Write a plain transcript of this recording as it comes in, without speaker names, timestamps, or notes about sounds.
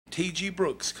T.G.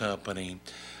 Brooks Company.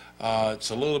 It's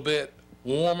a little bit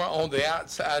warmer on the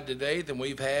outside today than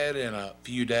we've had in a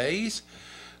few days,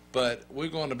 but we're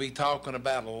going to be talking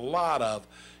about a lot of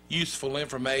useful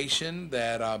information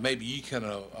that maybe you can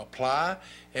apply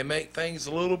and make things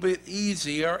a little bit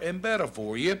easier and better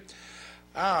for you.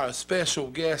 Our special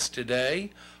guest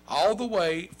today, all the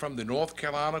way from the North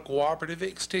Carolina Cooperative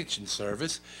Extension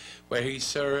Service, where he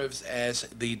serves as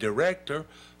the Director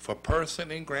for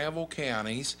Person and Granville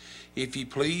Counties. If you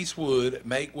please would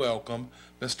make welcome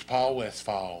Mr. Paul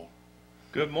Westfall.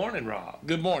 Good morning, Rob.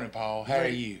 Good morning, Paul. How are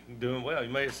you? Doing well. You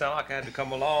made it sound like I had to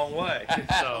come a long way.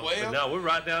 So, Well, but no, we're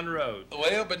right down the road.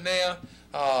 Well, but now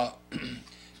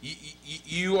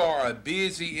you are a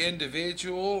busy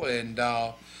individual, and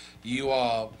you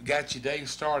got your day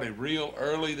started real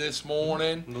early this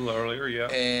morning. A little earlier, yeah.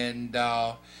 And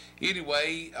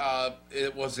anyway,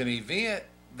 it was an event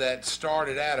that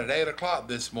started out at 8 o'clock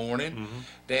this morning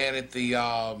down at the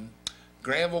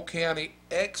Granville County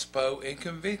Expo and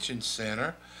Convention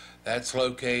Center. That's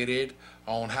located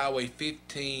on Highway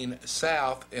 15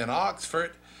 South in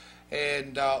Oxford.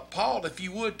 And Paul, if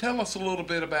you would, tell us a little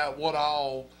bit about what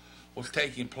all was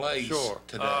taking place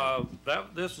today.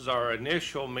 This is our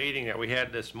initial meeting that we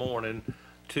had this morning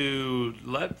to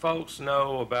let folks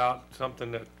know about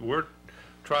something that we're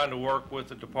trying to work with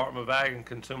the Department of Ag and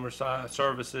Consumer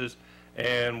Services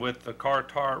and with the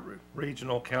Carteret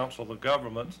Regional Council of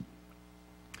Governments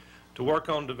to work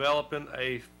on developing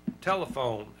a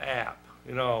telephone app.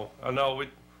 You know, I know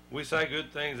we say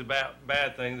good things about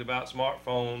bad things about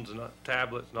smartphones and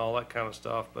tablets and all that kind of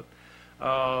stuff, but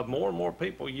more and more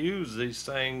people use these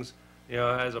things, you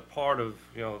know, as a part of,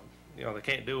 you know, they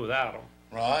can't do without them.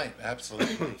 Right,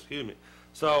 absolutely. Excuse me.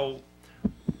 So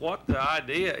what the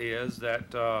idea is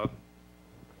that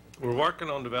we're working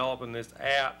on developing this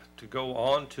app to go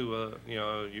onto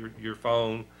your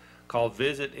phone called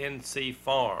Visit NC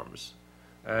Farms.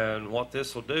 And what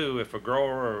this will do, if a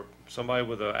grower or somebody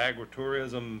with an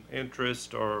agritourism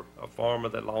interest or a farmer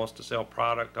that wants to sell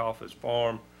product off his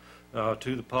farm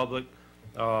to the public,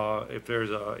 if there's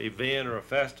an event or a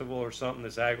festival or something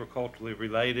that's agriculturally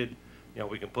related, you know,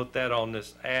 we can put that on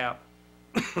this app.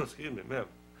 Excuse me, man,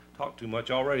 talked too much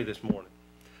already this morning.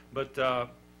 But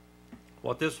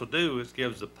what this will do is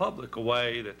gives the public a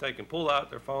way that they can pull out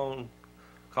their phone,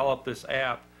 call up this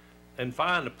app, and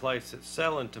find a place that's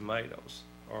selling tomatoes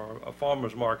or a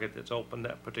farmer's market that's open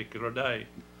that particular day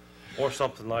or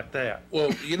something like that.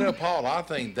 Well, you know, Paul, I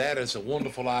think that is a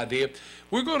wonderful idea.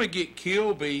 We're going to get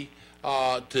Kilby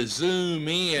to zoom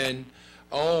in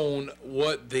on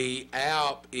what the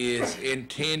app is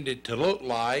intended to look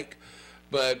like,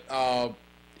 but a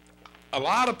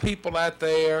lot of people out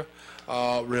there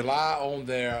rely on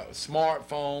their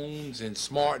smartphones and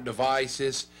smart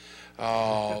devices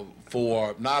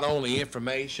for not only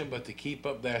information but to keep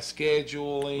up their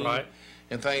scheduling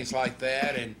and things like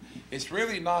that. And it's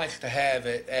really nice to have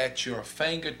it at your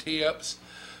fingertips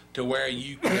to where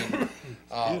you can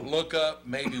look up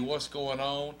maybe what's going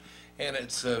on. And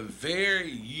it's a very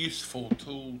useful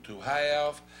tool to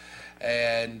have.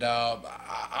 And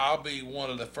I'll be one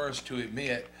of the first to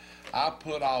admit I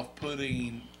put off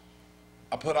getting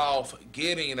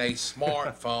a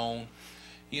smartphone,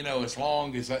 you know, as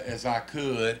long as I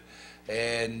could.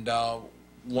 And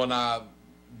when I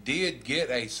did get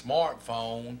a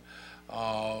smartphone,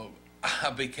 I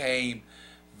became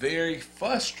very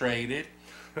frustrated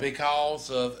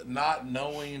because of not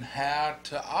knowing how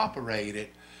to operate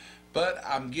it. But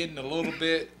I'm getting a little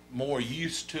bit more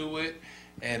used to it,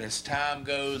 and as time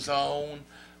goes on,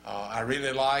 I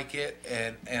really like it,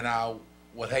 and I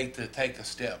would hate to take a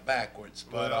step backwards.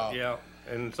 But yeah,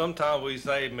 and sometimes we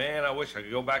say, man, I wish I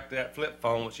could go back to that flip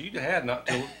phone, which you had not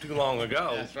too long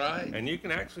ago. That's right. And you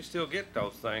can actually still get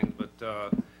those things.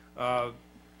 But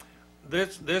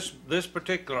this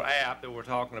particular app that we're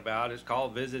talking about is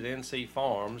called Visit NC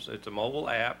Farms. It's a mobile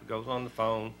app. It goes on the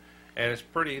phone, and it's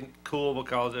pretty cool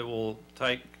because it will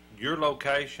take your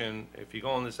location. If you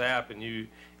go on this app, and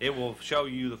it will show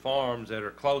you the farms that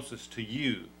are closest to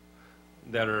you,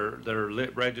 that are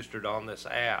registered on this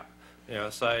app. You know,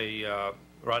 say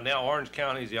right now Orange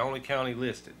County is the only county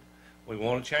listed. We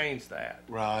want to change that.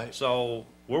 Right. So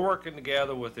we're working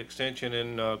together with Extension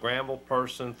in Granville,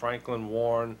 Person, Franklin,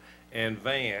 Warren, and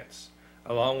Vance,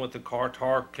 along with the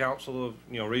Carteret Council of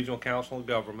Regional Council of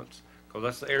Governments, because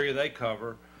that's the area they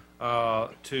cover,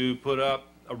 to put up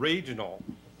a regional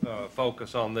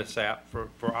focus on this app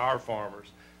for our farmers.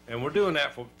 And we're doing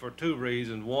that for two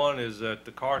reasons. One is that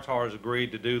the Carterets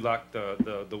agreed to do like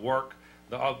the work,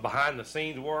 the behind the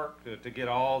scenes work to get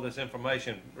all this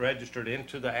information registered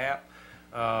into the app.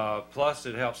 Plus,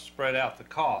 it helps spread out the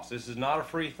cost. This is not a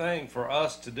free thing for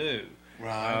us to do.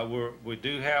 Right. We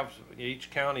do have, each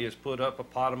county has put up a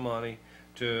pot of money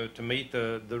to meet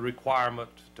the requirement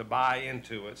to buy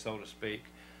into it, so to speak.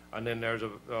 And then there's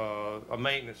a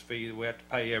maintenance fee that we have to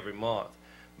pay every month.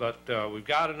 But we've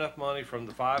got enough money from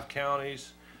the 5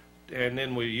 counties, and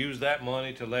then we use that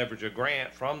money to leverage a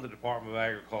grant from the Department of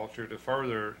Agriculture to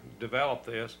further develop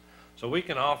this. So we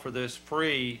can offer this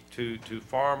free to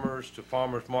farmers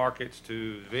markets,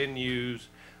 to venues,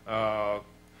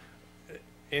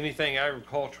 anything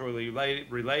agriculturally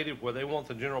related where they want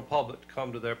the general public to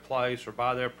come to their place or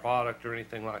buy their product or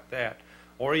anything like that.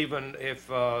 Or even if,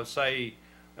 say,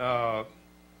 a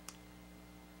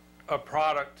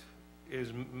product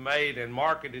is made and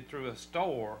marketed through a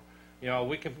store, you know,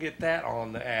 we can get that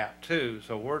on the app too.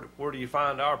 So where do you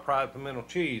find our private pimento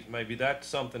cheese? Maybe that's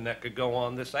something that could go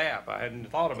on this app. I hadn't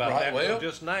thought about that until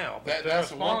just now. But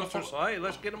that's a wonderful. So, hey,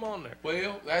 let's get them on there.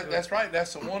 Well, that's right.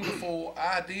 That's a wonderful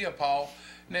idea, Paul.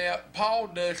 Now, Paul,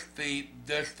 does the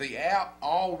app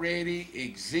already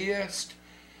exist,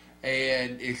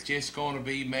 and it's just going to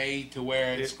be made to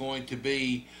where it's going to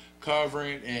be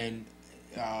covering and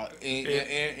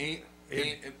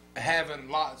having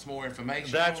lots more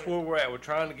information? That's where we're at. We're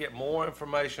trying to get more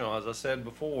information on. As I said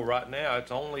before, right now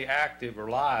it's only active or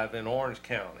live in Orange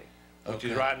County, which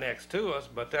is right next to us,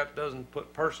 but that doesn't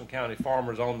put Person County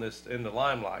farmers on this in the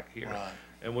limelight here. Right.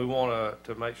 And we want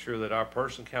to make sure that our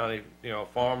Person County, you know,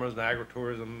 farmers and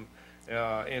agritourism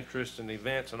interests and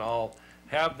events and all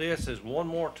have this as one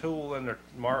more tool in their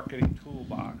marketing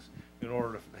toolbox in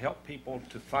order to help people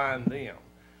to find them.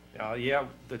 Yeah,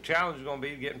 the challenge is going to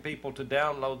be getting people to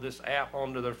download this app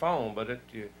onto their phone, but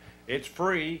it's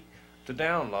free to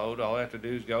download. All they have to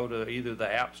do is go to either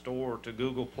the App Store or to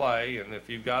Google Play, and if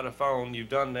you've got a phone, you've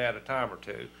done that a time or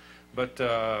two.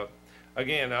 But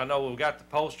again, I know we've got the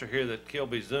poster here that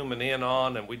Kilby's zooming in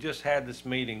on, and we just had this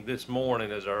meeting this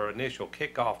morning as our initial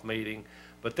kickoff meeting.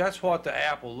 But that's what the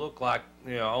app will look like,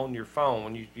 you know, on your phone.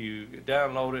 When you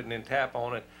download it and then tap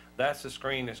on it, that's the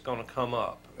screen that's going to come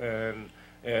up.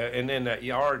 And then that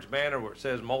orange banner where it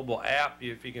says mobile app,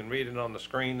 if you can read it on the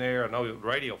screen there. I know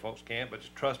radio folks can't, but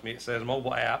just trust me, it says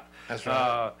mobile app. That's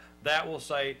right. That will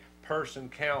say Person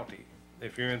County,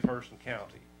 if you're in Person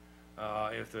County.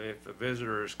 If the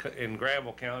visitor is in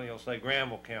Granville County, it'll say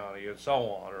Granville County, and so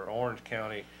on, or Orange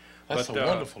County. That's a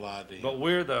wonderful idea. But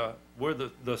we're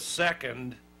the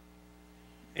second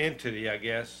entity, I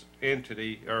guess,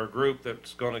 or group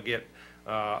that's going to get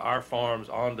our farms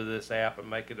onto this app and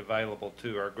make it available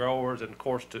to our growers, and of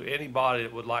course to anybody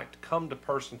that would like to come to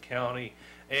Person County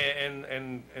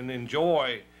and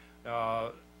enjoy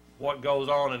what goes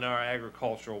on in our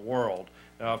agricultural world.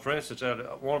 For instance,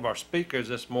 one of our speakers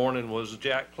this morning was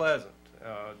Jack Pleasant.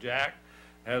 Jack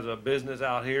has a business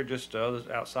out here just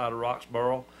outside of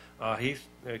Roxborough. He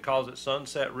calls it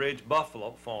Sunset Ridge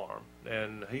Buffalo Farm,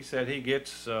 and he said he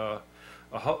gets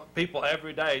people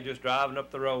every day just driving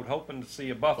up the road hoping to see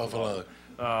a buffalo.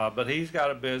 But he's got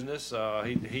a business.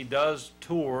 He does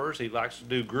tours. He likes to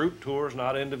do group tours,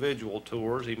 not individual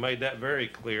tours. He made that very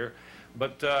clear.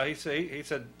 But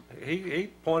he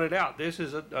pointed out this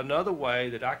is another way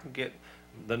that I can get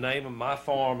the name of my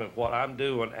farm and what I'm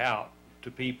doing out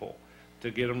to people,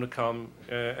 to get them to come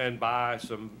and buy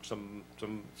some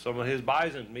of his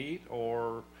bison meat.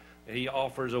 Or he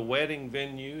offers a wedding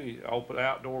venue. He open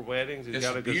outdoor weddings. He's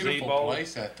got a gazebo. Beautiful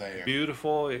place out there.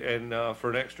 Beautiful, and for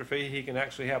an extra fee, he can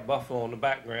actually have buffalo in the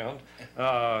background.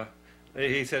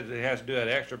 He said he has to do that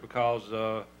extra because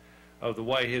of the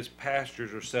way his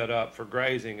pastures are set up for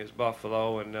grazing his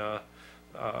buffalo. And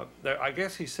I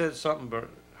guess he said something, but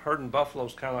herding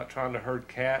buffaloes kind of like trying to herd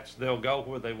cats. They'll go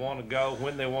where they want to go,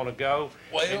 when they want to go,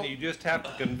 and you just have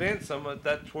to convince them that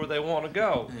that's where they want to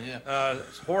go. Yeah.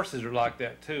 Horses are like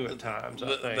that too at times,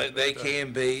 I think. They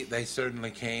can be. They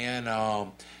certainly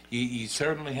can. You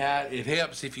certainly have. It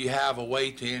helps if you have a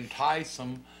way to entice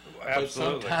them.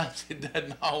 Absolutely. But sometimes it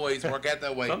doesn't always work out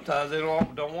that way. Sometimes they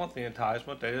don't want the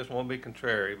enticement. They just want to be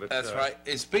contrary. But that's right.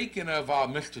 And speaking of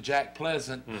Mr. Jack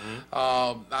Pleasant,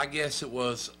 I guess it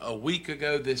was a week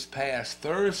ago this past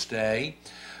Thursday,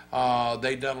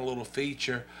 they done a little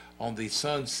feature on the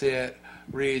Sunset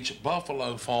Ridge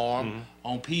Buffalo Farm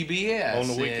on PBS. On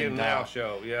the Weekend Now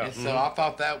show, yeah. And so I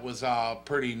thought that was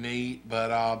pretty neat.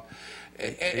 But he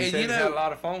said he's had a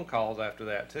lot of phone calls after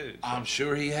that too. So. I'm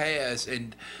sure he has.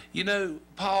 And you know,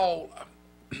 Paul,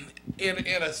 in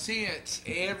a sense,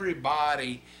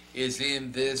 everybody is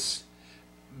in this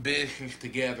business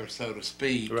together, so to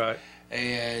speak. Right.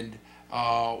 And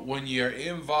when you're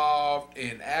involved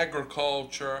in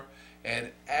agriculture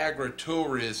and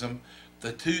agritourism,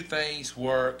 the two things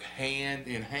work hand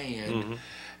in hand,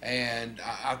 and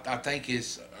I think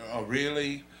it's a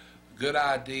really good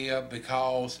idea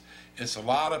because it's a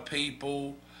lot of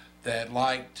people that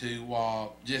like to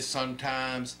just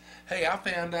sometimes, hey, I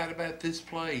found out about this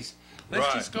place. Let's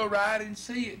Right. just go ride and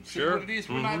see it, see Sure. what it is.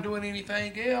 We're not doing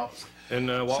anything else. And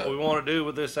what So- we want to do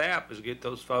with this app is get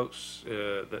those folks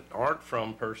that aren't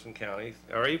from Person County,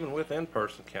 or even within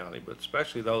Person County, but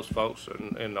especially those folks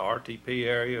in the RTP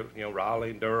area,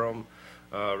 Raleigh, Durham,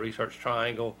 Research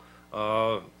Triangle,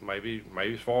 maybe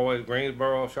as far away as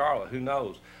Greensboro, Charlotte, who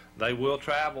knows? They will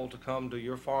travel to come to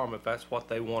your farm if that's what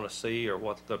they want to see or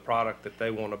what the product that they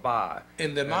want to buy.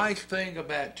 And the nice thing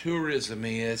about tourism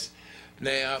is,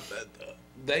 now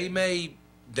they may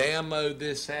download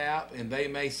this app and they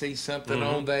may see something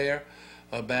on there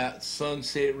about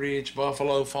Sunset Ridge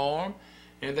Buffalo Farm,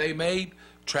 and they may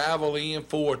travel in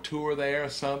for a tour there or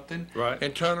something, Right.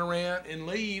 and turn around and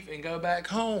leave and go back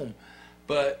home.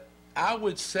 But I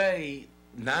would say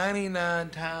 99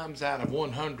 times out of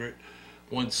 100,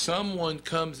 when someone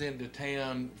comes into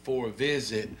town for a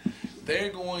visit, they're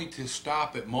going to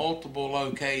stop at multiple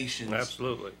locations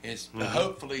Absolutely. and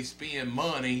hopefully spend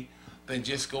money than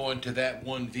just going to that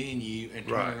one venue and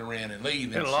turning around and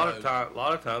leaving. And a lot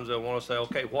of times they'll want to say,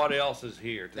 okay, what else is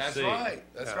here to That's see? right.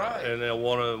 That's right. And they'll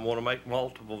want to make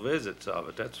multiple visits of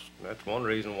it. That's one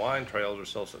reason wine trails are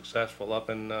so successful up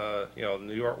in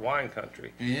New York wine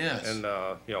country. Yes. And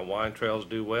wine trails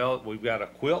do well. We've got a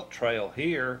quilt trail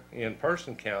here in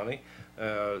Person County.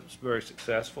 It's very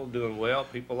successful, doing well.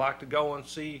 People like to go and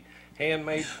see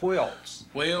handmade quilts.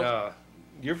 Well,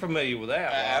 you're familiar with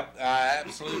that, Rob. I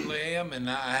absolutely am, and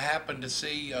I happened to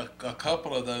see a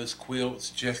couple of those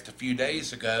quilts just a few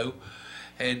days ago.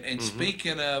 And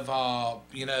speaking of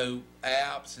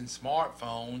apps and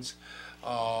smartphones,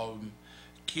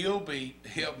 Kilby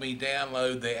helped me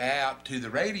download the app to the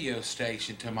radio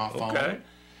station to my phone, Okay.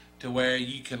 to where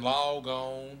you can log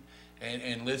on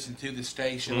and listen to the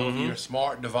station on your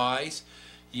smart device.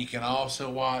 You can also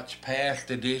watch past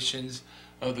editions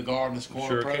of the Gardener's Corner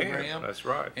Sure program. can. That's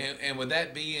right. And with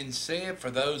that being said,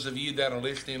 for those of you that are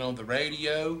listening on the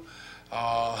radio,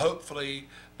 hopefully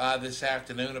by this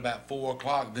afternoon about 4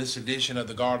 o'clock, this edition of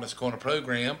the Gardener's Corner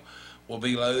program will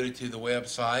be loaded to the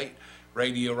website,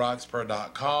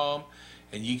 radioroxborough.com,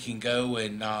 and you can go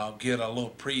and get a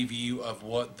little preview of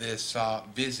what this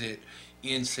Visit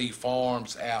NC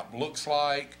Farms app looks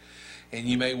like. And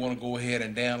you may want to go ahead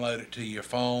and download it to your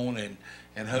phone,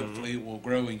 and hopefully it will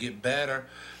grow and get better.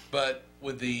 But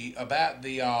with the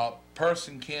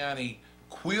Person County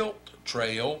Quilt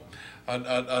Trail,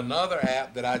 another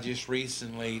app that I just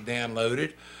recently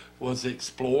downloaded was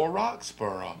Explore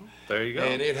Roxborough. There you go.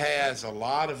 And it has a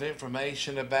lot of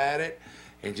information about it.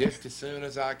 And just as soon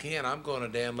as I can, I'm going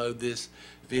to download this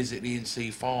Visit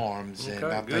NC Farms, and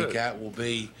Okay, I think good. that will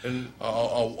be And-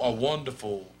 a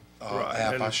wonderful Right,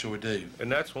 app. and- I sure do.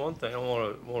 And that's one thing I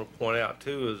want to point out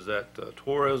too, is that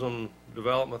Tourism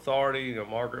Development Authority,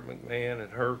 Margaret McMahon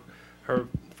and her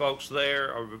folks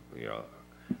there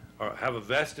have a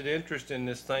vested interest in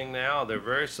this thing now. They're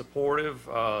very supportive.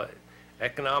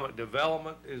 Economic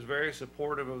development is very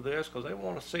supportive of this because they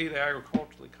want to see the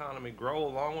agricultural economy grow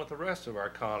along with the rest of our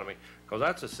economy, because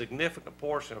that's a significant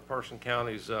portion of Person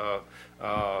County's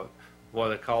what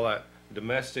they call that,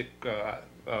 domestic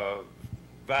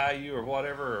value or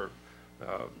whatever,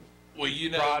 or Well, you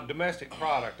know, domestic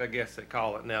product, I guess they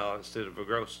call it now, instead of a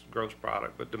gross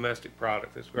product, but domestic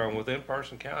product that's grown within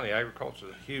Person County. Agriculture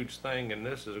is a huge thing, and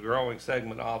this is a growing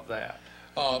segment of that.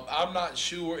 I'm not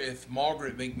sure if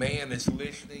Margaret McMahon is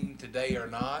listening today or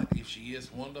not. If she is,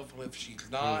 wonderful. If she's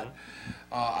not,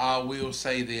 I will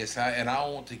say this, and I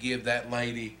want to give that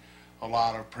lady a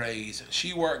lot of praise.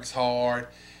 She works hard,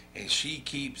 and she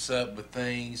keeps up with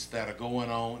things that are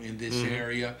going on in this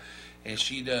area, and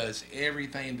she does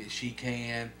everything that she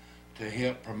can to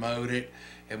help promote it.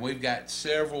 And we've got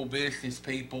several business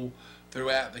people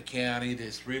throughout the county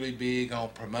that's really big on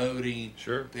promoting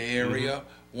Sure. the area,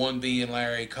 one being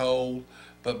Larry Cole.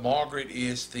 But Margaret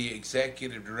is the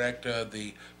executive director of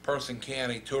the Person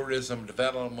County Tourism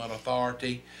Development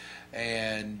Authority,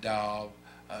 and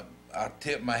I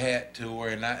tip my hat to her,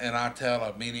 and I tell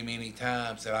her many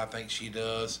times that I think she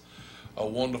does a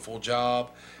wonderful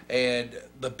job. And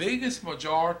the biggest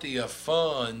majority of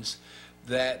funds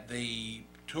that the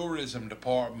tourism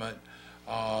department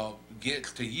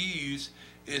gets to use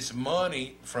is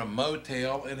money from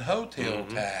motel and hotel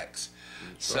tax.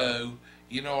 So,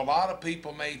 a lot of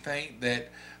people may think that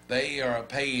they are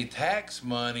paying tax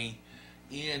money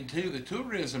into the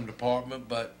tourism department,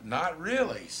 but not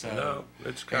really. So No,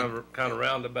 it's kind of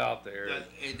roundabout there. and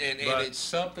But it's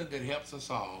something that helps us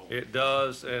all. it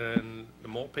does, and the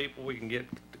more people we can get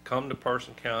to come to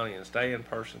Person County and stay in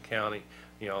Person County,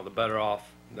 the better off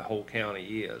the whole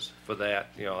county is for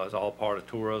that. It's all part of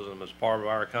tourism, it's part of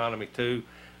our economy too.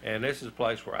 And this is a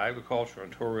place where agriculture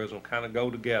and tourism kind of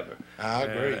go together. I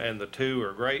agree. And the two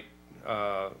are great,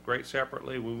 great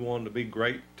separately. We want them to be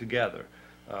great together.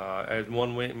 As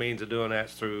one means of doing that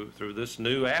is through this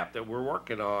new app that we're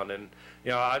working on. And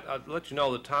I'd let you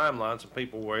know the timeline. Some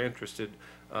people were interested.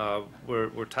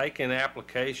 We're taking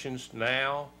applications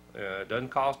now. It doesn't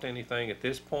cost anything at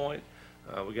this point.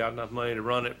 We got enough money to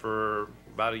run it for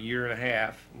about a year and a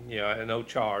half, at no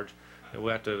charge. And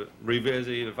we have to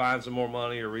revisit, either find some more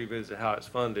money or revisit how it's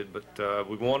funded. But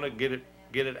we want to get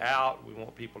it out. We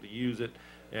want people to use it,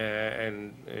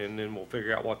 and then we'll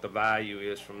figure out what the value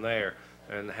is from there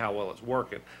and how well it's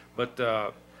working.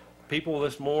 But people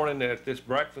this morning at this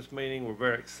breakfast meeting were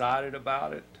very excited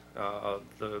about it.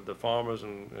 The farmers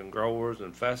and growers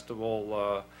and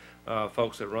festival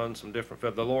folks that run some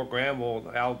different. The Lord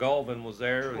Granville, Al Gulvin was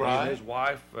there. He and his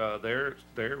wife. They're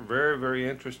very, very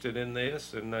interested in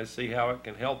this, and they see how it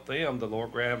can help them. The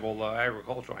Lord Granville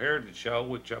Agricultural Heritage Show,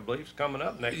 which I believe is coming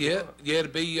up next month. Yeah,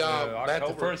 it'll be about the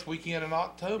October. first weekend in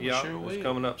October. Yeah, sure it's will.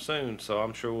 coming up soon, so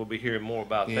I'm sure we'll be hearing more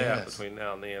about that Yes. between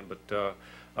now and then. But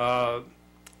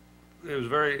it was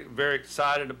very, very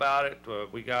excited about it.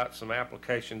 We got some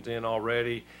applications in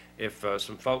already. If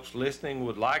some folks listening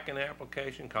would like an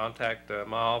application, contact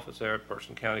my office there at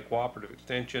Person County Cooperative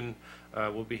Extension.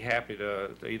 We'll be happy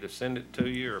to either send it to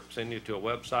you or send you to a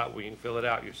website where you can fill it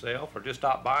out yourself, or just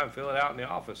stop by and fill it out in the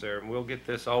office there, and we'll get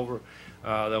this over.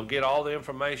 They'll get all the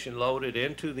information loaded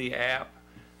into the app,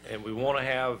 and we want to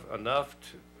have enough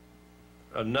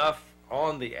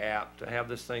on the app to have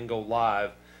this thing go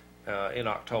live in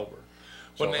October.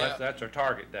 So Well, now- that's our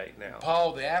target date now.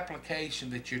 Paul, the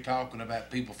application that you're talking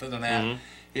about, people filling out,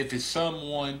 if it's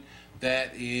someone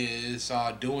that is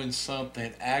doing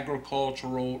something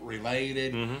agricultural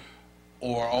related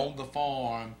or on the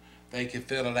farm, they can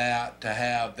fill it out to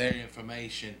have their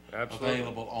information Absolutely.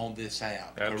 available on this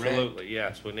app. Correct? Absolutely,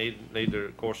 yes. We need their,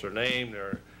 of course, their name,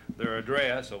 their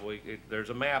address. So there's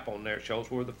a map on there that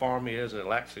shows where the farm is, and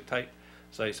it'll actually take,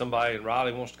 say, somebody in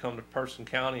Raleigh wants to come to Person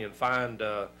County and find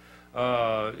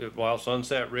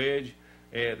Sunset Ridge.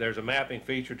 There's a mapping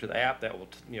feature to the app that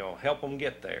will help them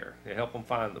get there and help them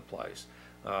find the place.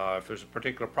 If there's a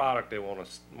particular product they want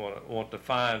to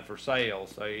find for sale,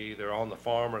 say either on the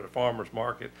farm or the farmer's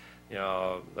market,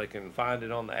 they can find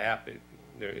it on the app.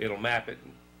 It'll map it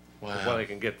where they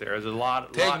can get there. There's a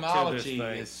lot Technology to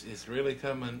this thing. is really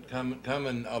coming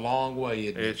a long way.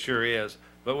 Isn't it? It sure is.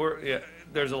 But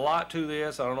there's a lot to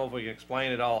this. I don't know if we can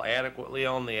explain it all adequately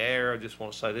on the air. I just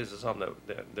want to say this is something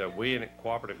that we in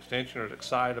Cooperative Extension are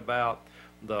excited about.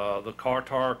 The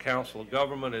Carter Council of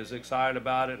Government is excited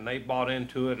about it, and they bought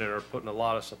into it and are putting a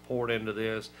lot of support into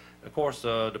this. Of course,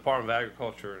 the Department of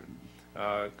Agriculture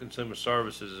and Consumer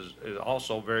Services is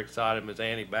also very excited. Ms.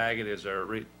 Annie Baggett is our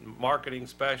marketing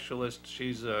specialist.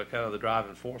 She's kind of the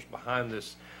driving force behind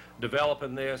this,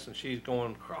 developing this, and she's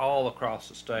going all across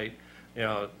the state,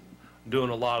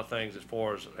 doing a lot of things as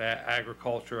far as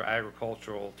agriculture,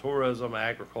 agricultural tourism,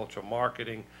 agricultural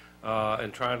marketing,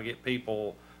 and trying to get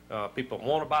people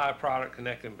want to buy a product,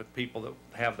 connecting with people that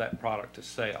have that product to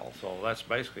sell. So that's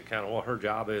basically kind of what her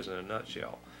job is in a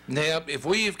nutshell. Now, if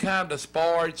we have kind of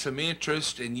sparred some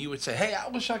interest and you would say, hey, I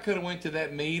wish I could have went to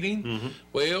that meeting.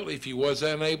 Well, if you was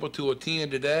unable to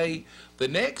attend today, the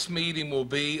next meeting will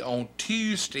be on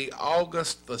Tuesday,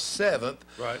 August the 7th.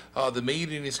 Right. The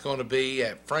meeting is going to be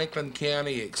at Franklin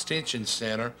County Extension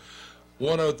Center,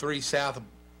 103 South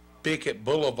Bickett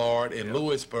Boulevard in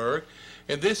Lewisburg.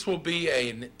 And this will be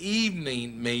an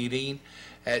evening meeting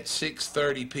at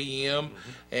 6:30 p.m.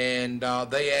 And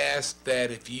they asked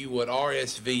that if you would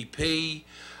RSVP,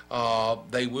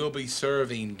 they will be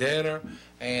serving dinner.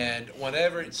 And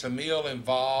whenever it's a meal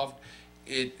involved,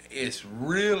 it is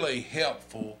really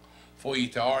helpful for you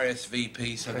to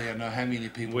RSVP so they'll know how many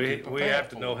people to prepare We have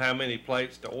to for. know how many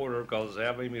plates to order, because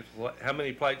how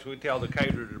many plates we tell the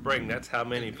caterer to bring, that's how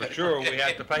many for sure we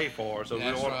have to pay for. So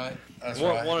That's we want, right. That's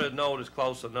want, right. want to know as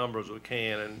close a number as we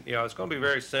can. And it's going to be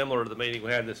very similar to the meeting we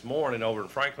had this morning over in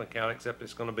Franklin County, except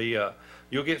it's going to be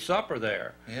you'll get supper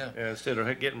there, instead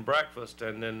of getting breakfast.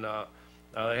 And then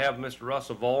they have Mr.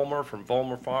 Russell Vollmer from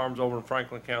Vollmer Farms over in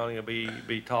Franklin County will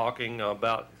be talking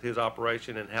about his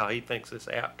operation and how he thinks this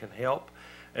app can help.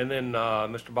 And then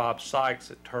Mr. Bob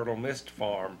Sykes at Turtle Mist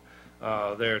Farm.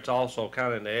 There, it's also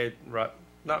kind of in the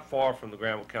not far from the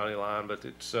Granville County line, but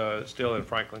it's still in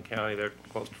Franklin County. They're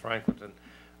close to Franklinton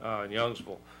and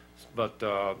Youngsville. But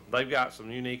they've got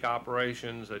some unique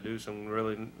operations. They do some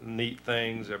really neat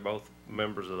things. They're both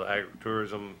members of the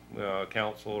Agritourism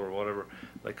Council or whatever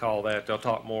they call that. They'll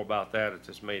talk more about that at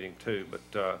this meeting too. But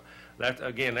that's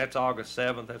August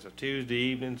 7th. That's a Tuesday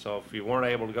evening. So if you weren't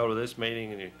able to go to this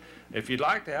meeting, and if you'd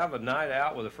like to have a night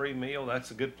out with a free meal,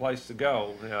 that's a good place to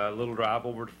go. A little drive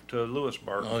over to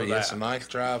Lewisburg. Oh, for yes, that. a nice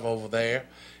drive over there.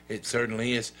 It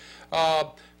certainly is.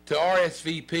 To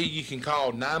RSVP, you can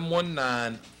call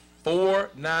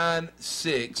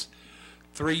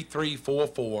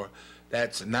 919-496-3344.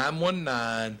 That's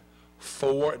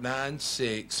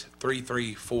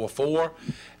 919-496-3344.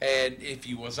 And if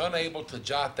you was unable to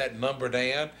jot that number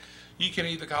down, you can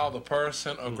either call the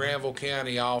person or Granville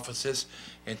County offices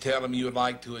and tell them you would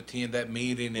like to attend that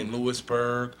meeting in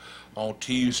Lewisburg on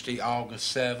Tuesday,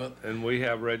 August 7th. And we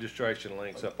have registration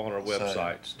links up on our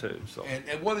websites too. So.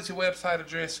 And what is your website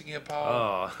address again,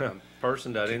 Paul?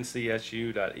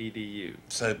 person.ncsu.edu.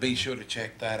 So be sure to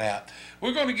check that out.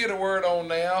 We're going to get a word on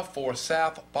now for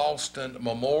South Boston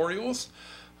Memorials.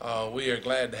 We are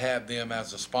glad to have them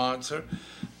as a sponsor.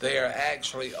 They are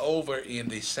actually over in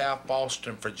the South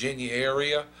Boston, Virginia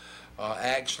area,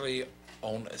 actually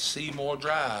on Seymour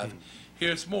Drive.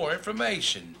 Here's more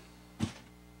information.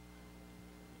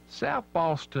 South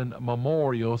Boston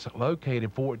Memorials,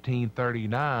 located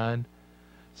 1439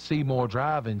 Seymour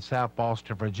Drive in South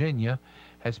Boston, Virginia,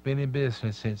 has been in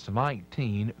business since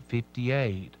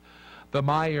 1958. The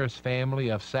Myers family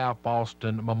of South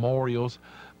Boston Memorials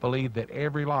believe that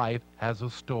every life has a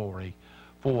story.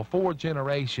 For 4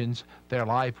 generations, their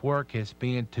life work has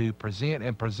been to present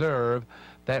and preserve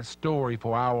that story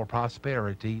for our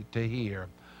prosperity to hear.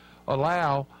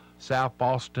 Allow South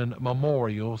Boston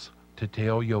Memorials to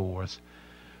tell yours.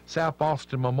 South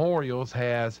Boston Memorials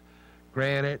has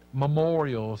granite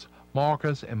memorials,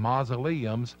 markers, and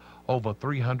mausoleums, over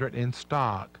 300 in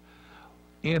stock.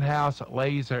 In-house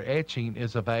laser etching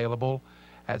is available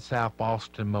at South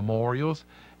Boston Memorials,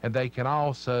 and they can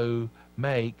also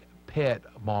make pet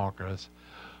markers.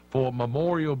 For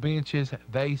memorial benches,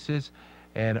 vases,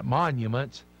 and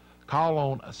monuments, call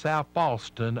on South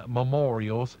Boston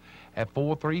Memorials at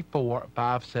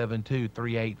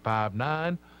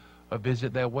 434-572-3859 or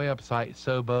visit their website,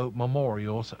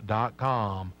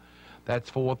 sobomemorials.com.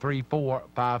 That's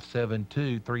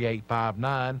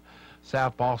 434-572-3859.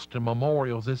 South Boston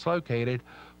Memorials is located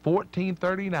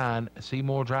 1439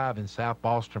 Seymour Drive in South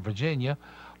Boston, Virginia.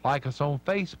 Like us on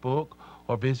Facebook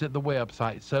or visit the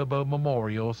website,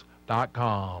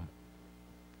 sobomemorials.com.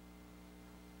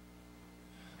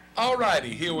 All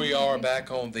righty, here we are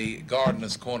back on the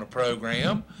Gardener's Corner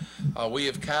program. We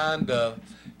have kind of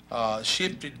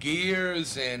shifted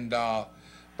gears and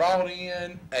brought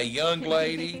in a young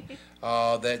lady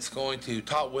that's going to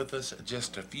talk with us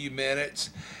just a few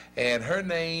minutes, and her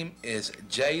name is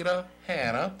Jada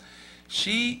Hanna.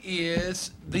 She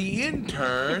is the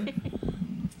intern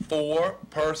for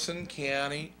Person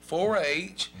County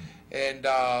 4-H, and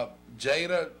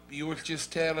Jada, you were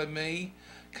just telling me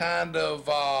kind of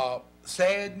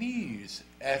sad news,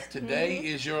 as today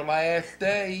is your last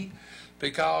day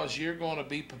because you're going to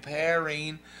be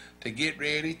preparing to get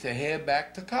ready to head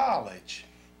back to college.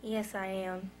 Yes, I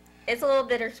am. It's a little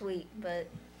bittersweet, but...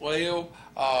 Well,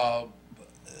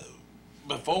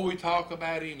 before we talk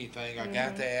about anything, I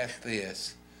got to ask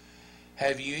this.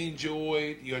 Have you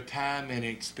enjoyed your time and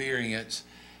experience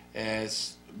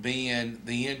as being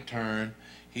the intern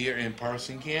here in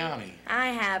Person County? I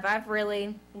have. I've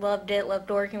really loved it, loved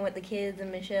working with the kids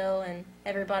and Michelle and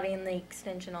everybody in the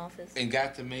extension office. And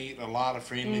got to meet a lot of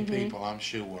friendly people, I'm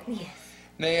sure. Yes.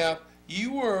 Now,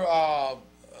 you were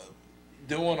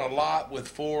doing a lot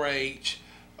with 4-H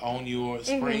on your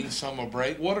spring, summer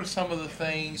break. What are some of the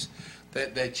things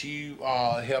that you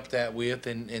helped out with,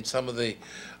 and some of the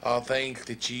things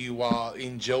that you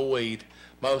enjoyed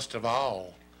most of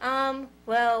all?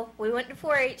 Well, we went to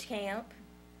 4-H camp.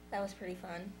 That was pretty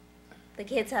fun. The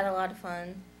kids had a lot of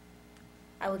fun.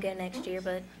 I would go next year,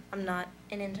 but I'm not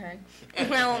an intern.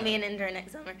 I won't be an intern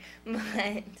next summer.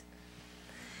 But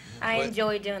I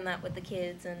enjoyed doing that with the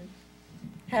kids and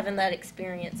having that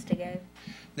experience to go.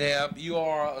 Now, you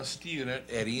are a student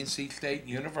at NC State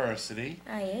University.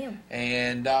 I am.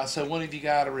 And so when have you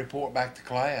got to report back to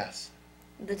class?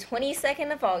 The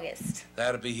 22nd of August.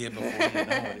 That'll be here before you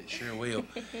know it. It sure will.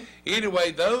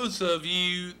 Anyway, those of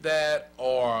you that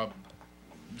are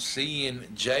seeing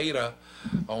Jada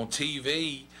on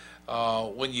TV,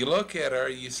 when you look at her,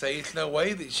 you say it's no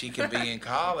way that she can be in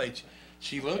college.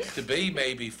 She looks to be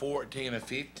maybe 14 or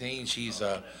 15. She's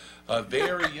a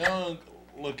very young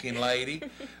looking lady,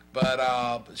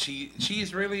 but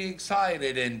she's really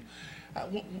excited. And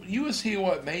you was here,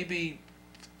 what, maybe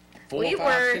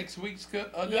 6 weeks ago?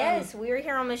 Yes, we were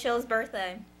here on Michelle's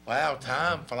birthday. Wow,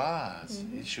 time flies.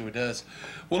 It sure does.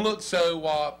 Well, look,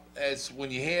 so as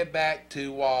when you head back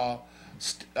to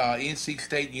NC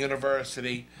State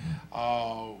University,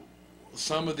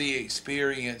 some of the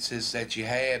experiences that you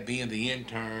had being the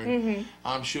intern,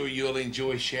 I'm sure you'll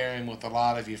enjoy sharing with a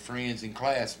lot of your friends and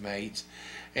classmates.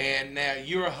 And now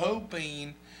you're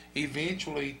hoping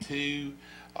eventually to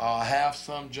have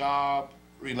some job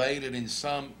related in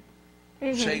some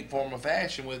shape, form, or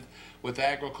fashion with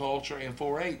agriculture and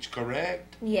 4-H,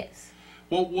 correct? Yes.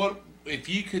 Well, what if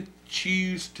you could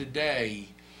choose today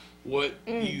what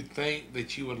you think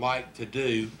that you would like to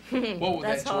do, what would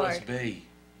that choice be?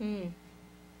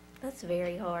 That's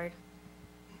very hard.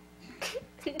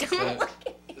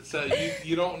 So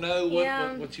you don't know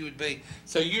what you would be.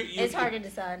 So it's hard to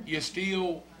decide. You're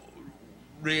still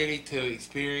ready to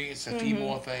experience a few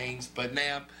more things, but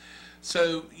now,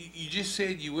 so you just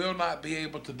said you will not be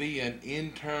able to be an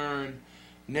intern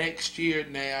next year.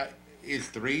 Now,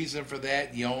 is the reason for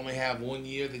that you only have 1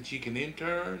 year that you can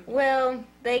intern? Well,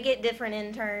 they get different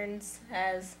interns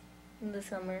as in the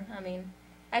summer. I mean,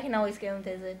 I can always go and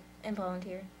visit and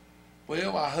volunteer.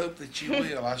 Well, I hope that you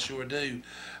will. I sure do.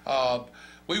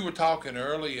 We were talking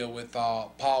earlier with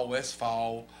Paul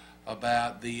Westfall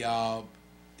about the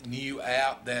new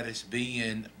app that is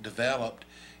being developed,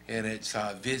 and it's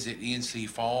Visit NC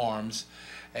Farms.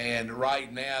 And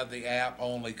right now the app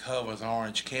only covers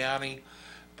Orange County,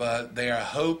 but they're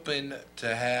hoping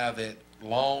to have it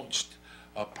launched,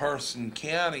 a Person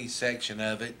County section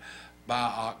of it, by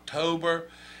October.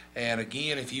 And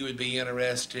again, if you would be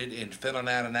interested in filling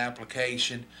out an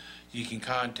application, you can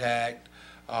contact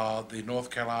the North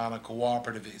Carolina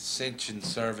Cooperative Extension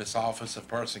Service Office of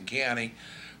Person County,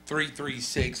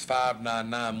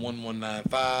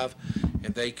 336-599-1195,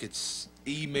 and they could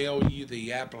email you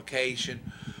the application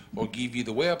or give you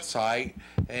the website.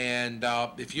 And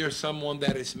if you're someone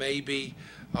that is maybe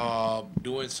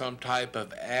doing some type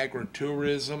of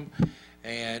agritourism,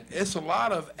 and it's a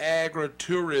lot of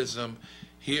agritourism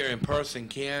here in Person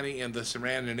County and the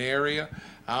surrounding area.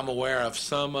 I'm aware of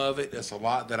some of it. There's a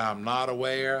lot that I'm not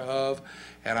aware of,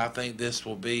 and I think this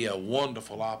will be a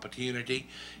wonderful opportunity,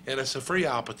 and it's a free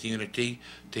opportunity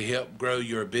to help grow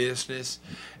your business.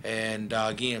 And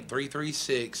again,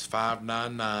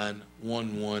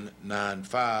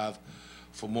 336-599-1195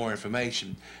 for more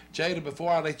information. Jada,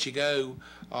 before I let you go,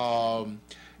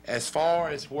 as far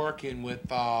as working with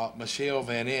Michelle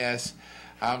Van Ness,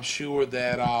 I'm sure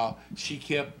that she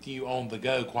kept you on the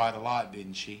go quite a lot,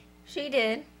 didn't she? She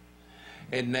did.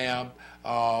 And now,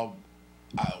 I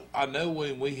know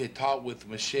when we had talked with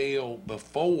Michelle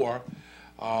before,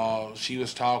 she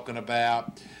was talking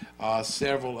about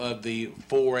several of the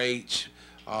 4-H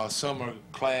summer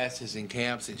classes and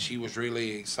camps that she was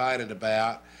really excited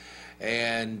about.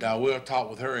 And we'll talk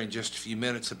with her in just a few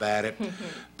minutes about it.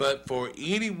 But for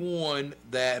anyone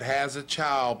that has a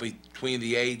child between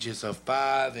the ages of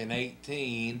 5 and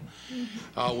 18,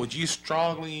 would you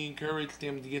strongly encourage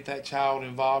them to get that child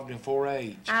involved in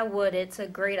 4-H? I would. It's a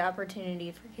great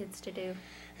opportunity for kids to do.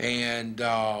 And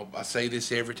I say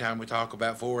this every time we talk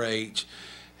about 4-H,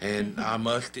 and I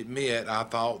must admit, I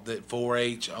thought that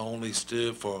 4-H only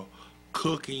stood for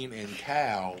cooking and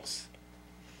cows.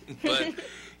 But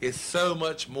it's so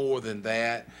much more than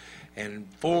that, and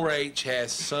 4-H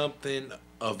has something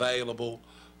available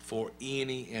for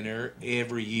any and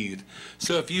every youth.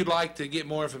 So if you'd like to get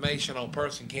more information on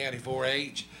Person County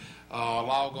 4-H,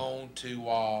 log on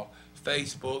to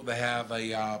Facebook. They have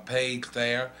a page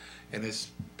there, and it's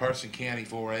Person County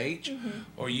 4-H,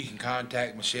 or you can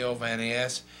contact Michelle Van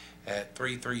Ness at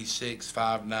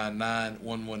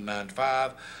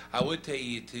 336-599-1195. I would tell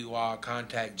you to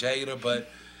contact Jada, but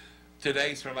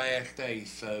today's her last day.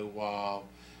 So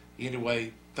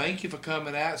anyway, thank you for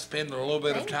coming out, spending a little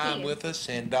bit of time with us,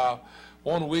 and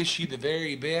want to wish you the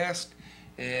very best.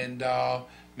 And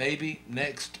maybe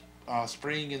next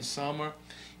spring and summer,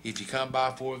 if you come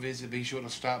by for a visit, be sure to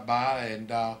stop by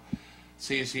and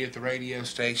see us here at the radio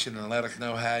station and let us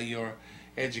know how your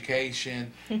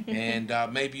education and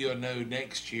maybe you'll know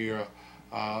next year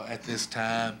at this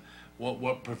time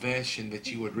what profession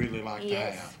that you would really like to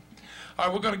have. All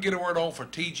right, we're going to get a word on for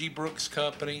T.G. Brooks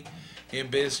Company, in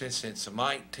business since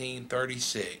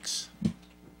 1936.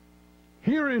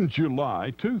 Here in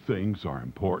July, two things are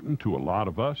important to a lot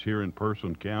of us here in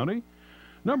Person County.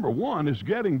 Number one is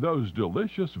getting those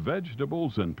delicious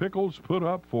vegetables and pickles put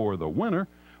up for the winter,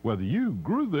 whether you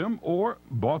grew them or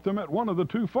bought them at one of the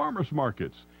two farmers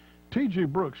markets. T.G.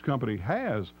 Brooks Company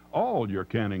has all your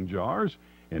canning jars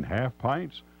in half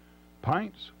pints,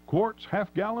 quarts,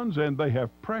 half gallons, and they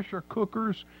have pressure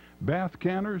cookers, bath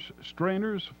canners,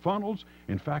 strainers, funnels,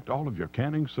 in fact, all of your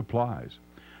canning supplies.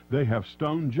 They have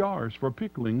stone jars for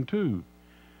pickling, too.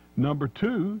 Number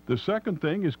two, the second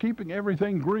thing is keeping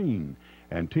everything green,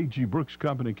 and T.G. Brooks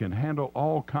Company can handle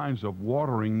all kinds of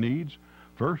watering needs.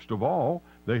 First of all,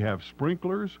 they have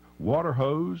sprinklers, water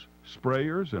hose,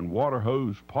 sprayers, and water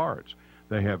hose parts.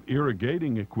 They have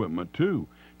irrigating equipment, too.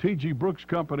 T.G. Brooks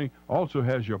Company also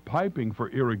has your piping for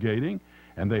irrigating,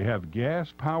 and they have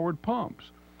gas-powered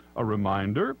pumps. A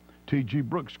reminder, T.G.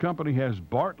 Brooks Company has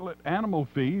Bartlett Animal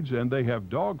Feeds, and they have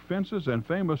dog fences and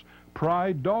famous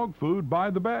Pride dog food by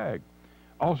the bag.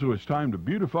 Also, it's time to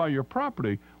beautify your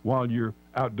property while you're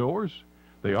outdoors.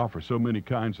 They offer so many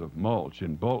kinds of mulch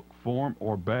in bulk form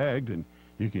or bagged, and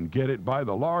you can get it by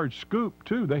the large scoop,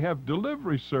 too. They have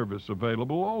delivery service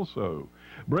available also.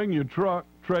 Bring your truck,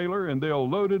 trailer, and they'll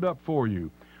load it up for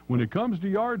you. When it comes to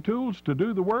yard tools to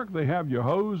do the work, they have your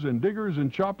hose and diggers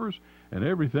and choppers and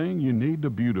everything you need to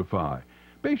beautify.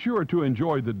 Be sure to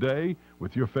enjoy the day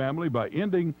with your family by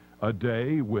ending a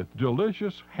day with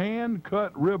delicious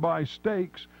hand-cut ribeye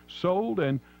steaks sold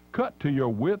and cut to your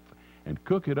width and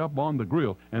cook it up on the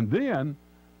grill. And then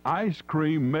ice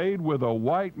cream made with a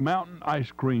White Mountain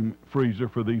ice cream freezer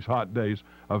for these hot days,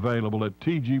 available at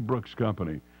T.G. Brooks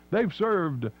Company. They've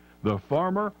served the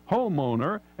farmer,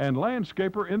 homeowner, and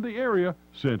landscaper in the area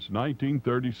since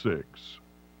 1936.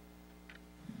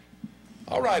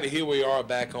 All righty, here we are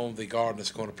back on the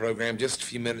Gardener's Corner program. Just a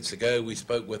few minutes ago, we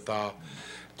spoke with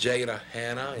Jada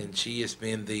Hanna, and she has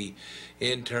been the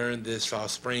intern this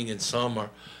spring and summer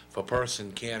for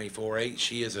Person County 4-H.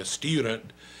 She is a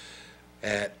student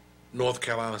at North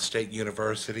Carolina State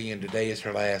University, and today is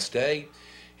her last day.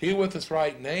 Here with us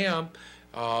right now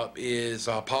is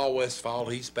Paul Westfall.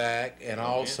 He's back, and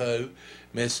also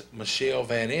Miss Michelle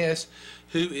Van Ness,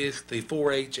 who is the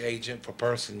 4-H agent for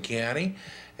Person County.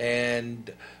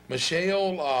 And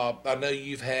Michelle, I know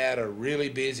you've had a really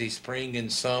busy spring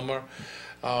and summer.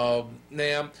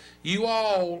 Now, you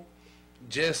all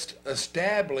just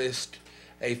established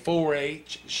a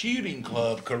 4-H shooting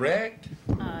club, correct?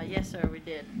 Yes, sir, we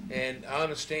did. And I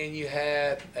understand you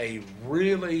had a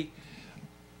really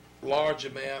large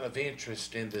amount of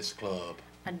interest in this club.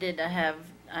 I did.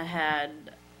 I had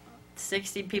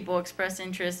 60 people express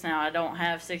interest. Now, I don't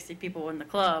have 60 people in the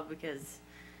club because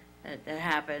that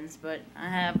happens, but I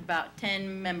have about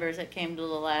 10 members that came to the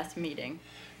last meeting.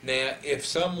 Now, if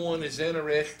someone is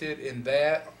interested in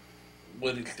that,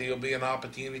 would it still be an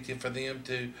opportunity for them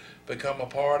to become a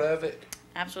part of it?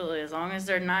 Absolutely. As long as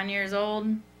they're 9 years old,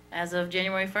 as of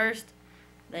January 1st,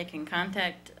 they can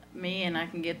contact me and I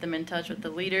can get them in touch with the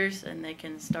leaders and they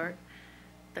can start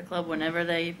the club whenever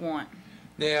they want.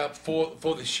 Now, for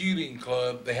the shooting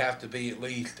club, they have to be at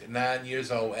least 9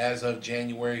 years old as of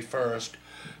January 1st.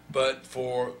 But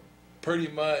for pretty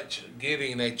much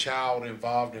getting a child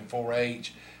involved in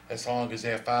 4-H, as long as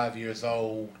they're 5 years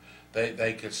old,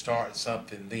 they could start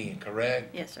something then,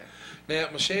 correct? Yes, sir. Now,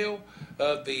 Michelle,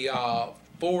 the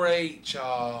 4-H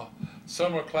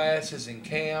summer classes and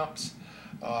camps,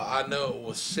 I know it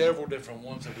was several different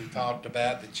ones that we talked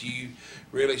about that you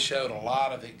really showed a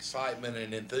lot of excitement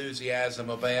and enthusiasm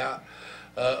about.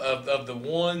 Of the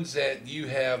ones that you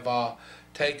have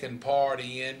taken part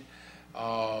in,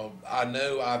 I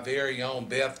know our very own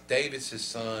Beth Davis's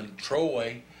son,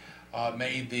 Troy,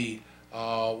 made the,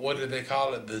 what do they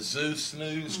call it, the Zoo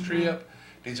Snooze trip.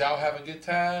 Did y'all have a good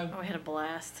time? Oh, we had a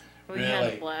blast. We Really?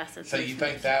 had a blast at So Zoo you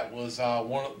think Snooze. that was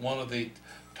one of the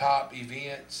top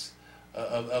events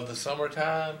of the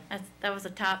summertime? That was a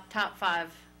top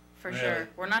 5 for Really? sure.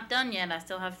 We're not done yet. I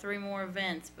still have 3 more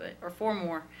events, or 4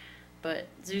 more. But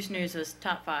Zeus News was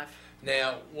top 5.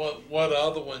 Now, what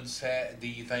other ones do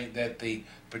you think that the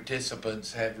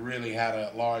participants have really had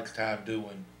a large time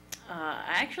doing? I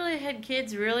actually had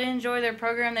kids really enjoy their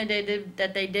program that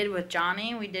they did with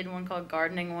Johnny. We did one called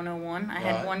Gardening 101. I Right.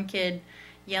 had one kid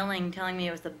yelling, telling me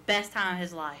it was the best time of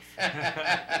his life.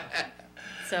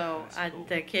 So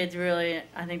the kids really,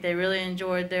 I think they really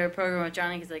enjoyed their program with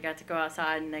Johnny because they got to go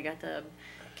outside and they got to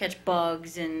catch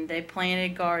bugs and they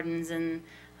planted gardens and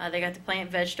they got to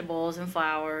plant vegetables and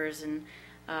flowers, and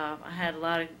I had a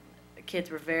lot of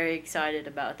kids were very excited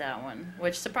about that one,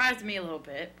 which surprised me a little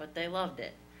bit, but they loved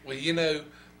it. Well, you know,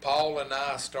 Paul and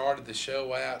I started the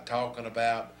show out talking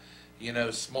about, you know,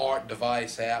 smart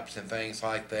device apps and things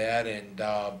like that, and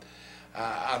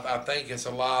I think it's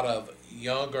a lot of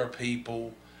younger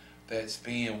people that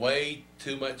spend way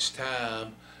too much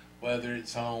time, whether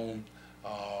it's on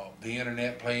the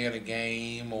internet playing a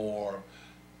game or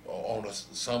on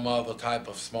some other type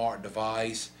of smart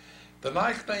device. The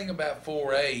nice thing about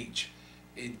 4-H,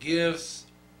 it gives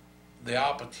the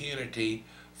opportunity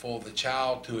for the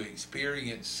child to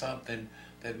experience something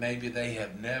that maybe they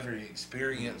have never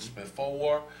experienced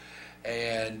before.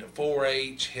 And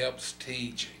 4-H helps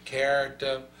teach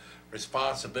character,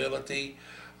 responsibility,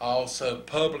 also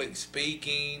public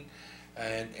speaking,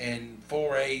 and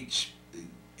 4-H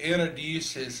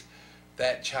introduces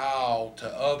that child to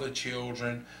other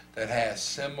children that has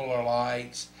similar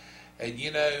likes. And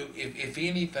you know, if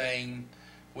anything,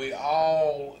 we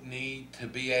all need to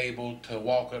be able to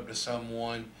walk up to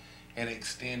someone and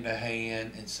extend a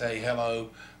hand and say, hello,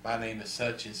 my name is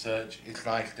such and such, it's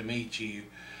nice to meet you,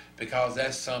 because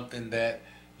that's something that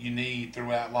you need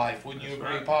throughout life. Wouldn't you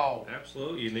agree, right, Paul?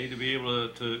 Absolutely. You need to be able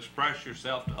to express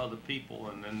yourself to other people.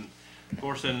 And then, of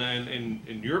course,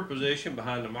 in your position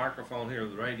behind the microphone here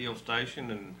at the radio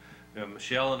station, and you know,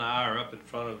 Michelle and I are up in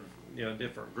front of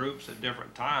different groups at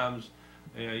different times,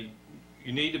 you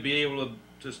need to be able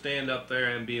to stand up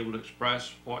there and be able to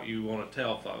express what you want to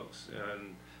tell folks.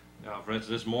 And for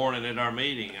instance, this morning at our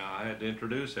meeting, I had to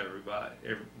introduce everybody,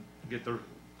 get the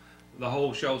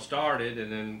whole show started,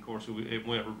 and then of course it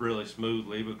went really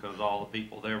smoothly because all the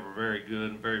people there were very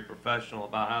good and very professional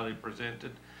about how they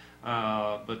presented.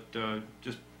 But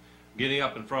just getting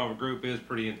up in front of a group is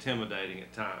pretty intimidating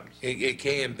at times. It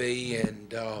can be,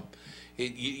 and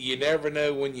you never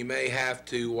know when you may have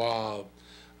to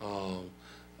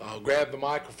grab the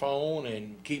microphone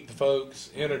and keep the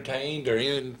folks entertained or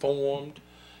informed,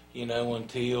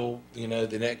 until,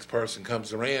 the next person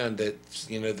comes around that's,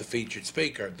 the featured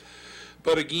speaker.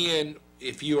 But again,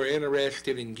 if you are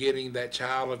interested in getting that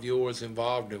child of yours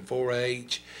involved in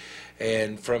 4-H,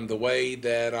 and from the way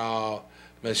that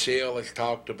Michelle has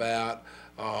talked about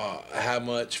how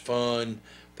much fun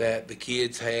that the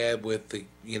kids had with the,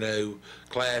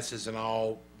 classes and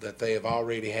all that they have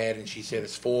already had, and she said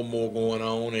it's 4 more going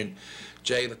on, and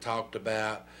Jayla talked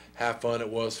about how fun it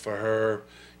was for her,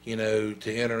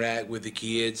 to interact with the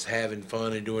kids, having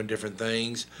fun and doing different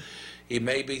things. It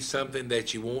may be something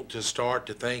that you want to start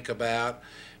to think about,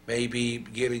 maybe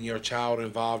getting your child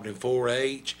involved in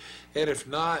 4-H, and if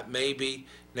not, maybe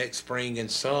next spring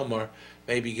and summer,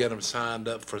 maybe get them signed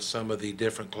up for some of the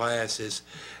different classes.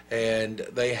 And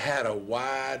they had a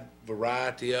wide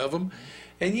variety of them.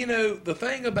 And the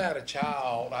thing about a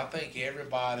child, I think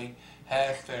everybody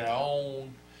has their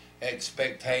own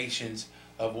expectations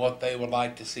of what they would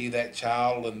like to see that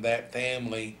child and that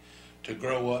family to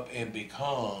grow up and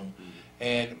become.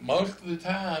 And most of the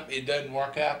time, it doesn't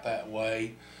work out that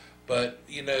way. But,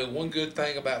 one good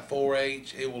thing about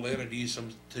 4-H, it will introduce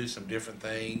them to some different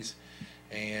things,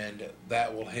 and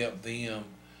that will help them,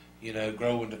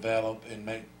 grow and develop and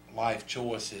make life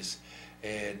choices.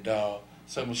 And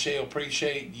so, Michelle,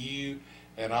 appreciate you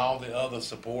and all the other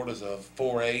supporters of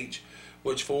 4-H,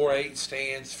 which 4-H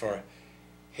stands for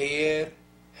Head,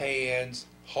 Hands,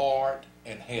 Heart,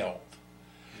 and Health.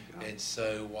 And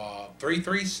so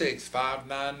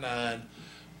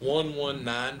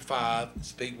 336-599-1195,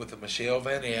 speak with Michelle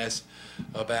Van Ness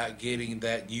about getting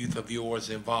that youth of yours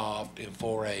involved in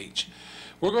 4-H.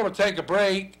 We're going to take a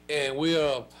break, and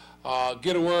we'll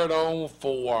get a word on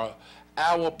for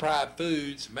Our Pride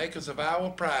Foods, makers of Our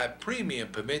Pride Premium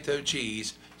Pimento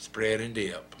Cheese Spread and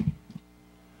Dip.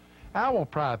 Our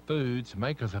Pride Foods,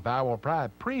 makers of Our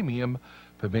Pride Premium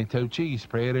Pimento Cheese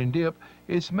Spread and Dip,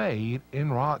 is made in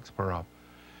Roxborough.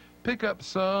 Pick up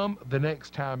some the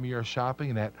next time you're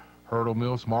shopping at Hurdle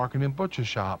Mills Market and Butcher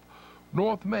Shop,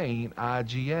 North Main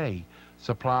IGA,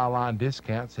 Supply Line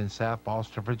Discounts in South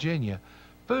Boston, Virginia,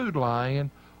 Food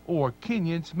Lion, or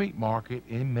Kenyon's Meat Market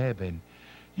in Mebane.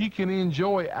 You can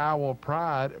enjoy Our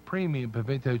Pride Premium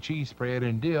Pimento Cheese Spread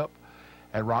and Dip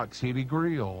at Rock City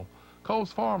Grill,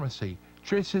 Cole's Pharmacy,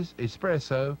 Triss's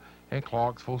Espresso, and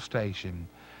Clarksville Station.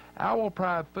 Our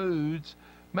Pride Foods,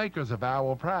 makers of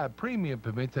Our Pride Premium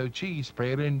Pimento Cheese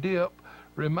Spread and Dip,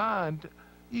 remind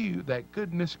you that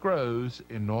goodness grows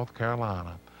in North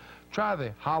Carolina. Try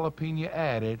the jalapeno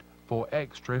added for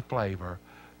extra flavor.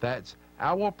 That's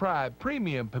Our Pride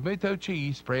Premium Pimento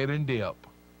Cheese Spread and Dip.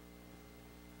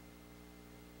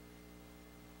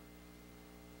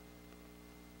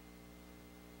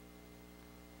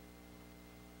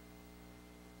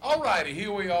 Alrighty,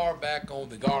 here we are back on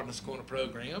the Gardener's Corner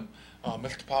program.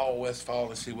 Mr. Paul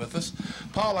Westphal is here with us.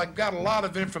 Paul, I've got a lot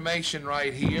of information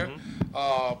right here.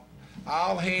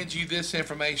 I'll hand you this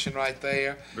information right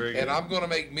there. Very and good. I'm going to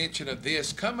make mention of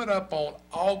this. Coming up on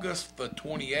August the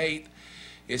 28th,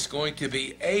 it's going to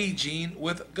be Aging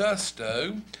with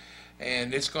Gusto.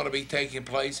 And it's going to be taking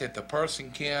place at the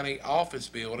Person County Office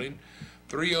Building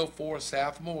 304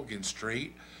 South Morgan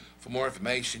Street. For more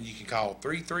information, you can call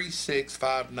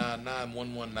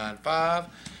 336-599-1195,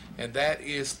 and that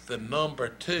is the number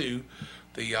to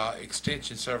the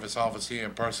Extension Service office here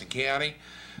in Person County.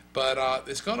 But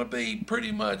it's going to be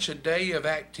pretty much a day of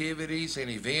activities and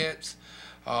events.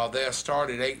 They'll start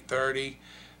at 8:30,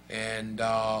 and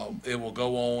it will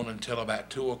go on until about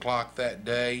 2 o'clock that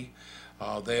day.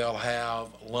 They'll have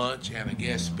lunch and a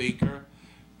guest speaker.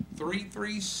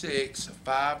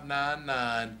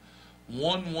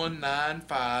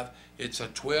 336-599-1195. It's a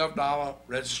 $12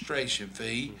 registration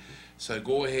fee, so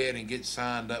go ahead and get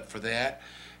signed up for that.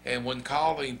 And when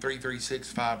calling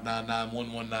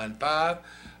 336-599-1195,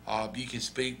 you can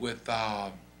speak with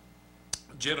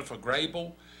Jennifer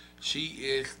Grable. She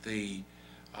is the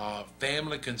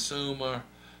Family Consumer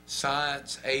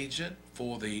Science Agent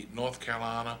for the North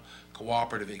Carolina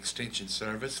Cooperative Extension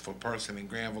Service for Person and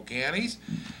Granville counties,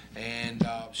 and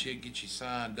she'll get you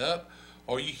signed up.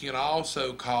 Or you can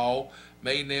also call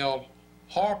Maynell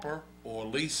Harper or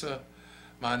Lisa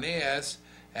Manez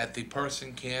at the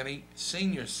Person County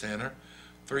Senior Center,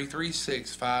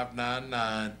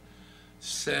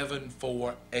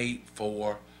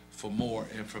 336-599-7484 for more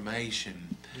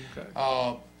information. Okay.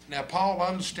 Now, Paul, I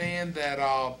understand that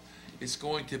it's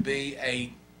going to be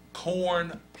a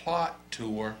corn plot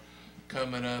tour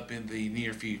coming up in the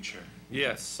near future.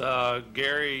 Yes,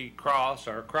 Gary Cross,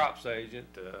 our crops agent,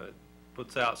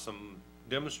 puts out some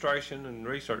demonstration and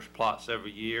research plots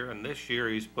every year, and this year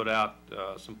he's put out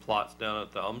some plots down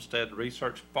at the Umstead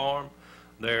Research Farm.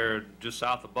 They're just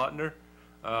south of Butner.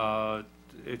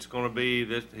 It's going to be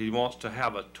that he wants to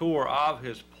have a tour of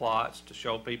his plots to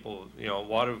show people, you know,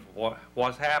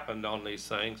 what's happened on these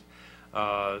things.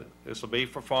 This will be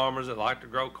for farmers that like to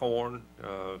grow corn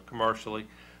commercially,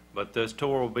 but this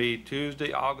tour will be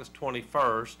Tuesday, August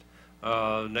 21st,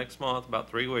 next month, about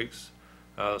 3 weeks.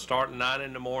 Starting 9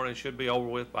 in the morning, should be over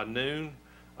with by noon.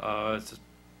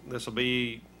 This will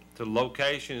be to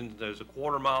locations. There's a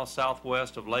quarter-mile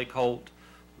southwest of Lake Holt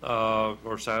or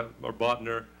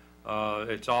Butner.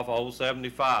 It's off Old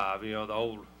 75, you know, the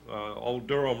old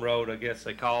Durham Road, I guess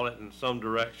they call it in some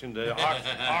direction. The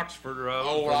Oxford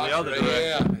Road from the other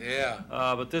direction. Yeah.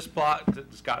 But this plot,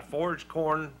 it's got forage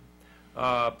corn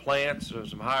plants. There's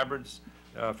some hybrids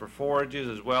for forages,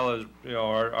 as well as, you know,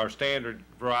 our standard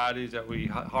varieties that we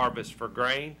harvest for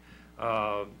grain.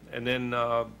 And then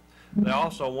they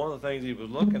also, one of the things he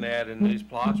was looking at in these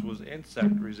plots was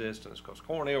insect resistance, because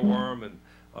corn earworm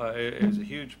is a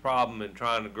huge problem in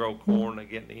trying to grow corn. They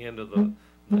get in the end of the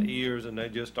ears and they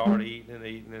just start eating,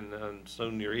 and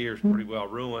soon your ear's pretty well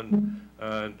ruined.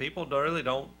 And people really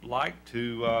don't like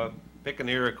to pick an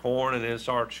ear of corn and then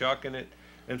start shucking it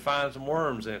and find some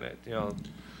worms in it. You know,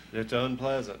 it's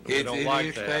unpleasant. We don't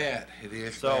like that. It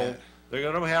is So bad. they're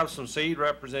going to have some seed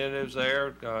representatives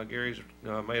there. Gary's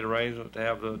made arrangements to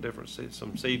have the different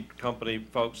some seed company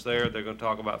folks there. They're going to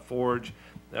talk about forage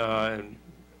and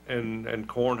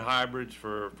corn hybrids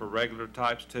for regular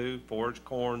types too, forage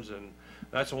corns, and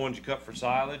that's the ones you cut for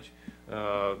silage.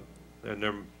 And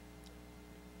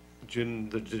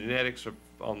the genetics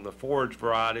on the forage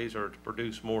varieties are to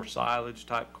produce more silage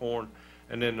type corn.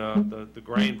 And then the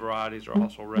grain varieties are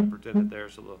also represented there,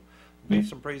 so there'll be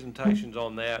some presentations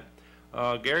on that.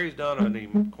 Gary's done a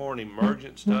corn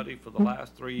emergent study for the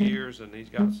last 3 years, and he's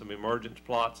got some emergence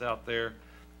plots out there.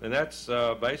 And that's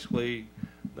basically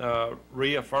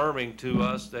reaffirming to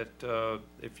us that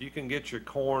if you can get your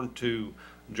corn to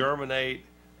germinate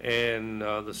and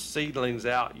the seedlings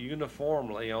out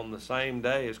uniformly on the same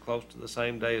day, as close to the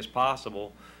same day as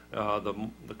possible,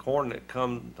 the corn that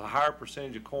comes, the higher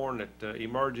percentage of corn that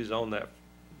emerges on that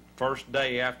first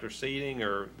day after seeding,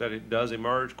 or that it does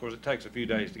emerge. Of course, it takes a few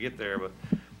days to get there, but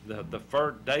the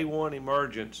first day one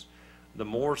emergence, the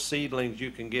more seedlings you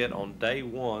can get on day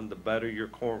one, the better your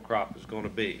corn crop is going to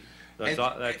be. That's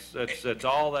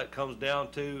all that comes down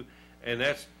to, and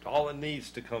that's all it needs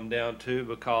to come down to,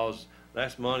 because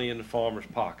that's money in the farmer's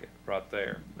pocket right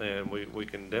there. And we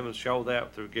can show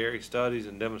that through Gary's studies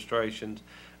and demonstrations.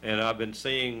 And I've been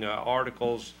seeing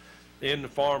articles in the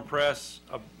farm press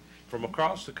from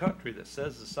across the country that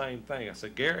says the same thing. I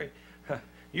said, Gary,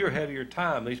 you're ahead of your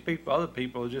time. These people, other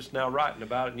people are just now writing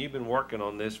about it, and you've been working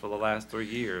on this for the last 3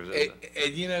 years.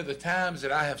 And you know, the times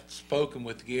that I have spoken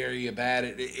with Gary about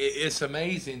it, it's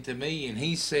amazing to me. And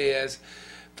he says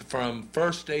from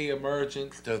first day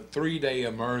emergence to 3-day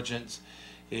emergence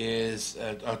is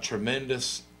a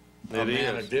tremendous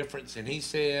amount of difference. And he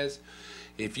says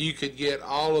if you could get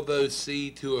all of those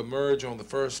seed to emerge on the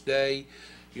first day,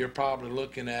 you're probably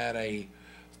looking at a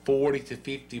 40 to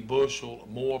 50 bushel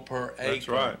more per acre. That's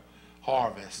right.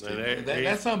 harvest. And And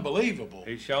that's unbelievable.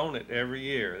 He's shown it every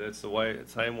year. That's the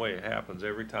same way it happens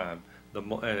every time.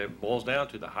 And it boils down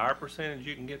to the higher percentage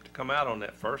you can get to come out on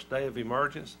that first day of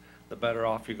emergence, the better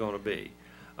off you're going to be.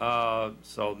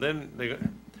 So then the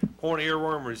corn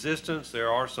earworm resistance,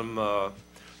 there are some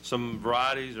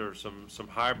varieties or some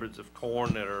hybrids of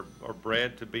corn that are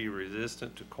bred to be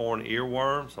resistant to corn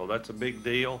earworm, so that's a big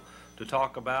deal to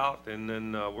talk about. And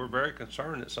then we're very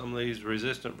concerned that some of these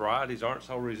resistant varieties aren't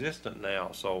so resistant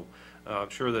now. So I'm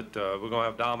sure that we're going to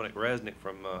have Dominic Resnick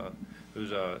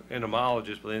who's an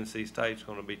entomologist with NC State, is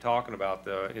going to be talking about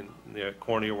the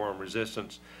corn earworm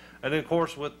resistance. And then, of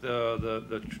course, with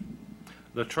the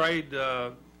trade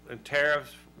and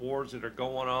tariffs wars that are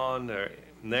going on, they're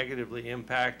negatively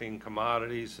impacting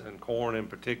commodities and corn in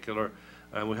particular.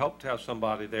 And we hope to have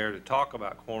somebody there to talk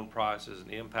about corn prices and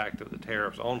the impact of the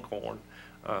tariffs on corn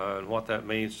and what that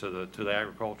means to the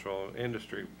agricultural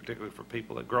industry, particularly for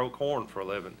people that grow corn for a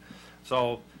living.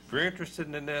 So if you're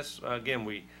interested in this, again,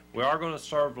 we are going to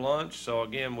serve lunch. So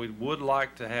again, we would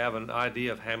like to have an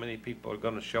idea of how many people are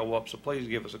going to show up. So please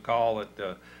give us a call at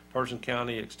the Person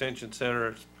County Extension Center.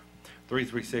 It's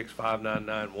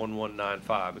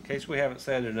 336-599-1195. In case we haven't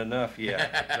said it enough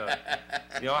yet. But,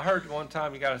 I heard one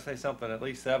time you got to say something at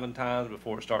least 7 times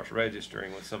before it starts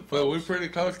registering with some folks. Well, we're pretty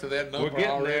close to that number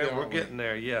already. We're getting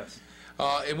there, yes.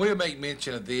 And we'll make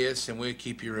mention of this, and we'll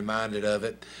keep you reminded of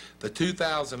it. The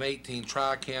 2018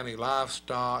 Tri-County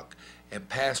Livestock and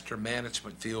Pasture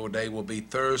Management Field Day will be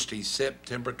Thursday,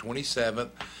 September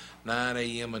 27th, 9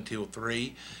 a.m. until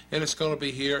 3, and it's going to be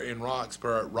here in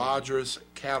Roxborough at Rogers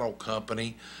Cattle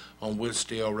Company on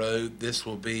Woodsdale Road. This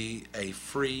will be a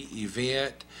free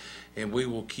event, and we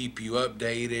will keep you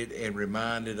updated and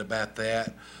reminded about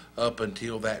that up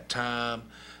until that time.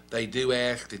 They do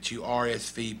ask that you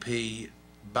RSVP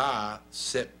by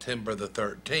September the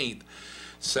 13th.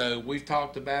 So we've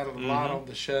talked about it a lot on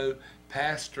the show.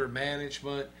 Pasture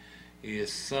management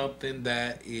is something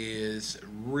that is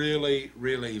really,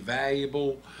 really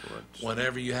valuable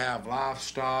whenever you have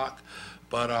livestock.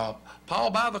 But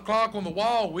Paul, by the clock on the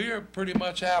wall, we're pretty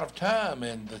much out of time,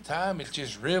 and the time has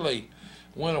just really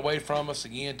went away from us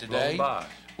again today.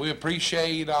 We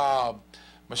appreciate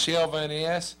Michelle Van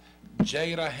Ness,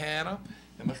 Jada Hanna,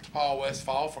 and Mr. Paul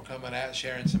Westfall for coming out and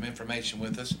sharing some information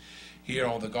with us here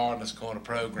on the Gardener's Corner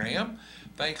program.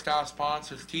 Thanks to our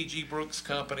sponsors, T.G. Brooks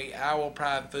Company, Owl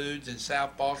Pride Foods, and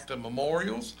South Boston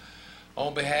Memorials.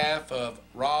 On behalf of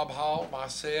Rob Hall,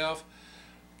 myself,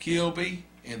 Kilby,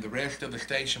 and the rest of the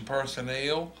station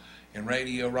personnel and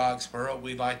Radio Roxborough,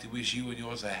 we'd like to wish you and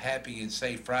yours a happy and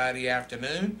safe Friday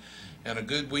afternoon and a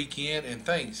good weekend, and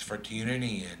thanks for tuning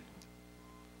in.